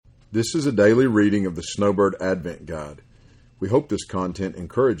This is a daily reading of the Snowbird Advent Guide. We hope this content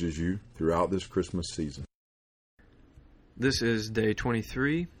encourages you throughout this Christmas season. This is day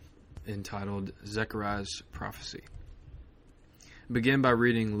 23, entitled Zechariah's Prophecy. Begin by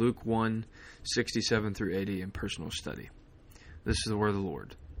reading Luke 1, 67 through 80 in personal study. This is the word of the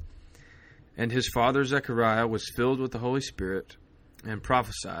Lord. And his father Zechariah was filled with the Holy Spirit and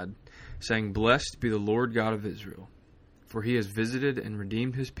prophesied, saying, Blessed be the Lord God of Israel, for he has visited and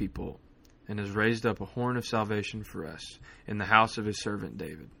redeemed his people, and has raised up a horn of salvation for us in the house of his servant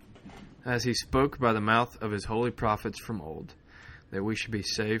David, as he spoke by the mouth of his holy prophets from old, that we should be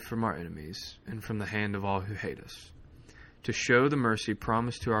saved from our enemies and from the hand of all who hate us, to show the mercy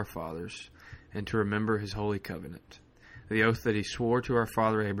promised to our fathers, and to remember his holy covenant, the oath that he swore to our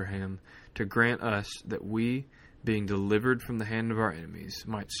father Abraham, to grant us that we, being delivered from the hand of our enemies,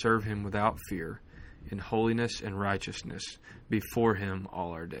 might serve him without fear, in holiness and righteousness before him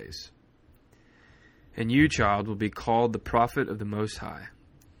all our days. And you, child, will be called the prophet of the Most High,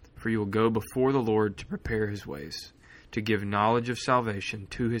 for you will go before the Lord to prepare his ways, to give knowledge of salvation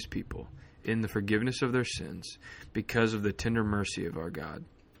to his people, in the forgiveness of their sins, because of the tender mercy of our God,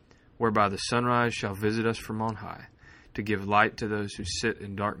 whereby the sunrise shall visit us from on high, to give light to those who sit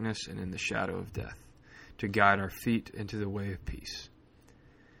in darkness and in the shadow of death, to guide our feet into the way of peace.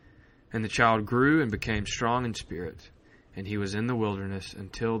 And the child grew and became strong in spirit, and he was in the wilderness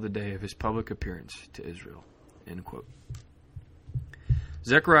until the day of his public appearance to Israel. End quote.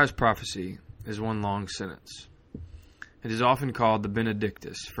 Zechariah's prophecy is one long sentence. It is often called the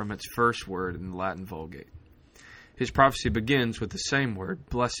Benedictus from its first word in the Latin Vulgate. His prophecy begins with the same word,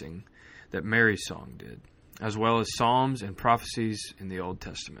 blessing, that Mary's song did, as well as psalms and prophecies in the Old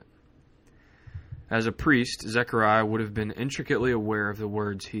Testament. As a priest, Zechariah would have been intricately aware of the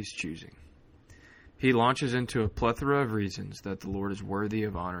words he's choosing. He launches into a plethora of reasons that the Lord is worthy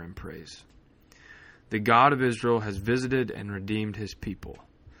of honor and praise. The God of Israel has visited and redeemed his people.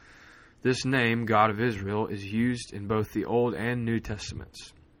 This name, God of Israel, is used in both the Old and New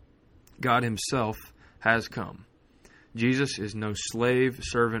Testaments. God himself has come. Jesus is no slave,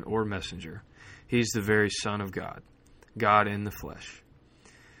 servant, or messenger. He's the very Son of God, God in the flesh.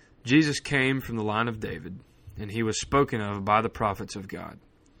 Jesus came from the line of David, and he was spoken of by the prophets of God.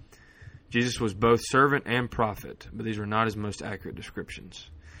 Jesus was both servant and prophet, but these were not his most accurate descriptions.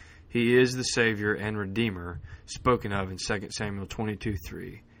 He is the Savior and Redeemer spoken of in 2 Samuel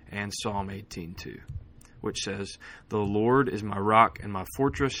 22:3 and Psalm 18:2, which says, The Lord is my rock and my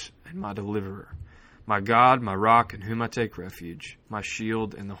fortress and my deliverer, my God, my rock in whom I take refuge, my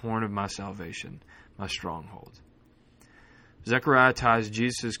shield and the horn of my salvation, my stronghold. Zechariah ties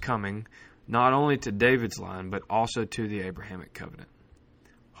Jesus' coming not only to David's line, but also to the Abrahamic covenant.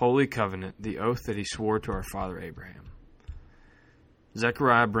 Holy covenant, the oath that he swore to our father Abraham.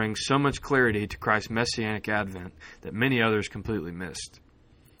 Zechariah brings so much clarity to Christ's messianic advent that many others completely missed.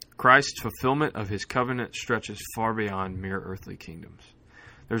 Christ's fulfillment of his covenant stretches far beyond mere earthly kingdoms.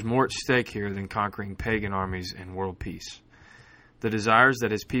 There's more at stake here than conquering pagan armies and world peace. The desires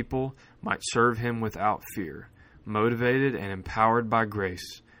that his people might serve him without fear, motivated and empowered by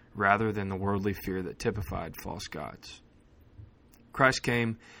grace rather than the worldly fear that typified false gods. Christ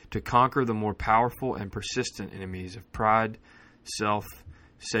came to conquer the more powerful and persistent enemies of pride, self,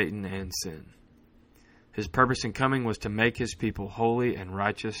 Satan, and sin. His purpose in coming was to make his people holy and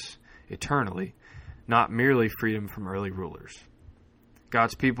righteous eternally, not merely freedom from early rulers.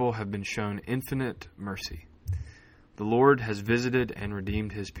 God's people have been shown infinite mercy. The Lord has visited and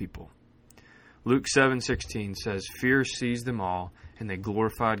redeemed his people. Luke 7:16 says, Fear seized them all, and they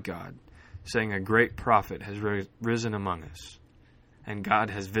glorified God, saying, A great prophet has risen among us, and God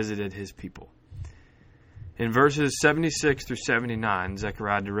has visited his people. In verses 76 through 79,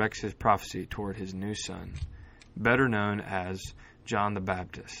 Zechariah directs his prophecy toward his new son, better known as John the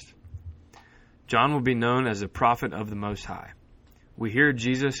Baptist. John will be known as the prophet of the Most High. We hear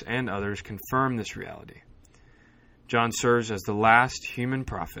Jesus and others confirm this reality. John serves as the last human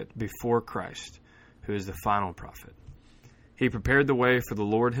prophet before Christ, who is the final prophet. He prepared the way for the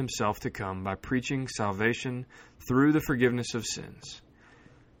Lord himself to come by preaching salvation through the forgiveness of sins.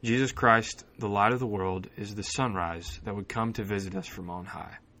 Jesus Christ, the light of the world, is the sunrise that would come to visit us from on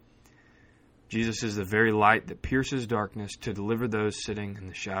high. Jesus is the very light that pierces darkness to deliver those sitting in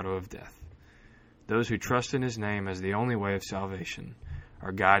the shadow of death. Those who trust in his name as the only way of salvation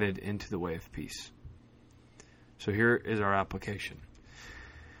are guided into the way of peace. So here is our application.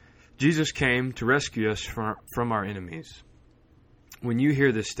 Jesus came to rescue us from our enemies. When you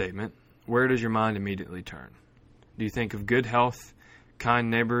hear this statement, where does your mind immediately turn? Do you think of good health, kind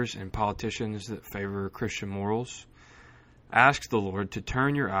neighbors, and politicians that favor Christian morals? Ask the Lord to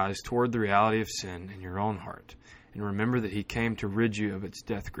turn your eyes toward the reality of sin in your own heart, and remember that He came to rid you of its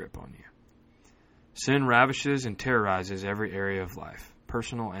death grip on you. Sin ravishes and terrorizes every area of life,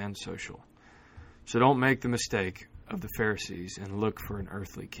 personal and social. So don't make the mistake of the Pharisees and look for an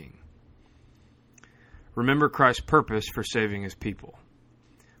earthly king. Remember Christ's purpose for saving His people.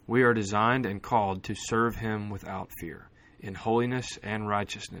 We are designed and called to serve Him without fear, in holiness and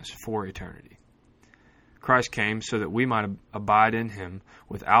righteousness for eternity. Christ came so that we might abide in Him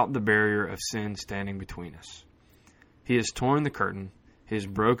without the barrier of sin standing between us. He has torn the curtain, He has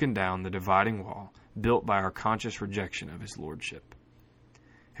broken down the dividing wall built by our conscious rejection of His lordship.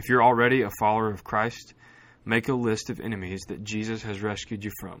 If you're already a follower of Christ, make a list of enemies that Jesus has rescued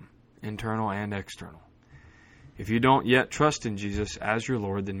you from, internal and external. If you don't yet trust in Jesus as your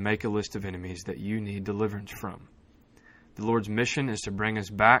Lord, then make a list of enemies that you need deliverance from. The Lord's mission is to bring us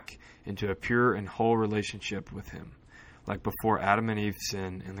back into a pure and whole relationship with Him, like before Adam and Eve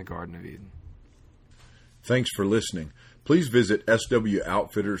sinned in the Garden of Eden. Thanks for listening. Please visit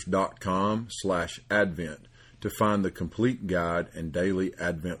swoutfitters.com/Advent to find the complete guide and daily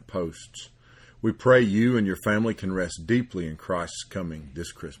Advent posts. We pray you and your family can rest deeply in Christ's coming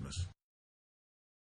this Christmas.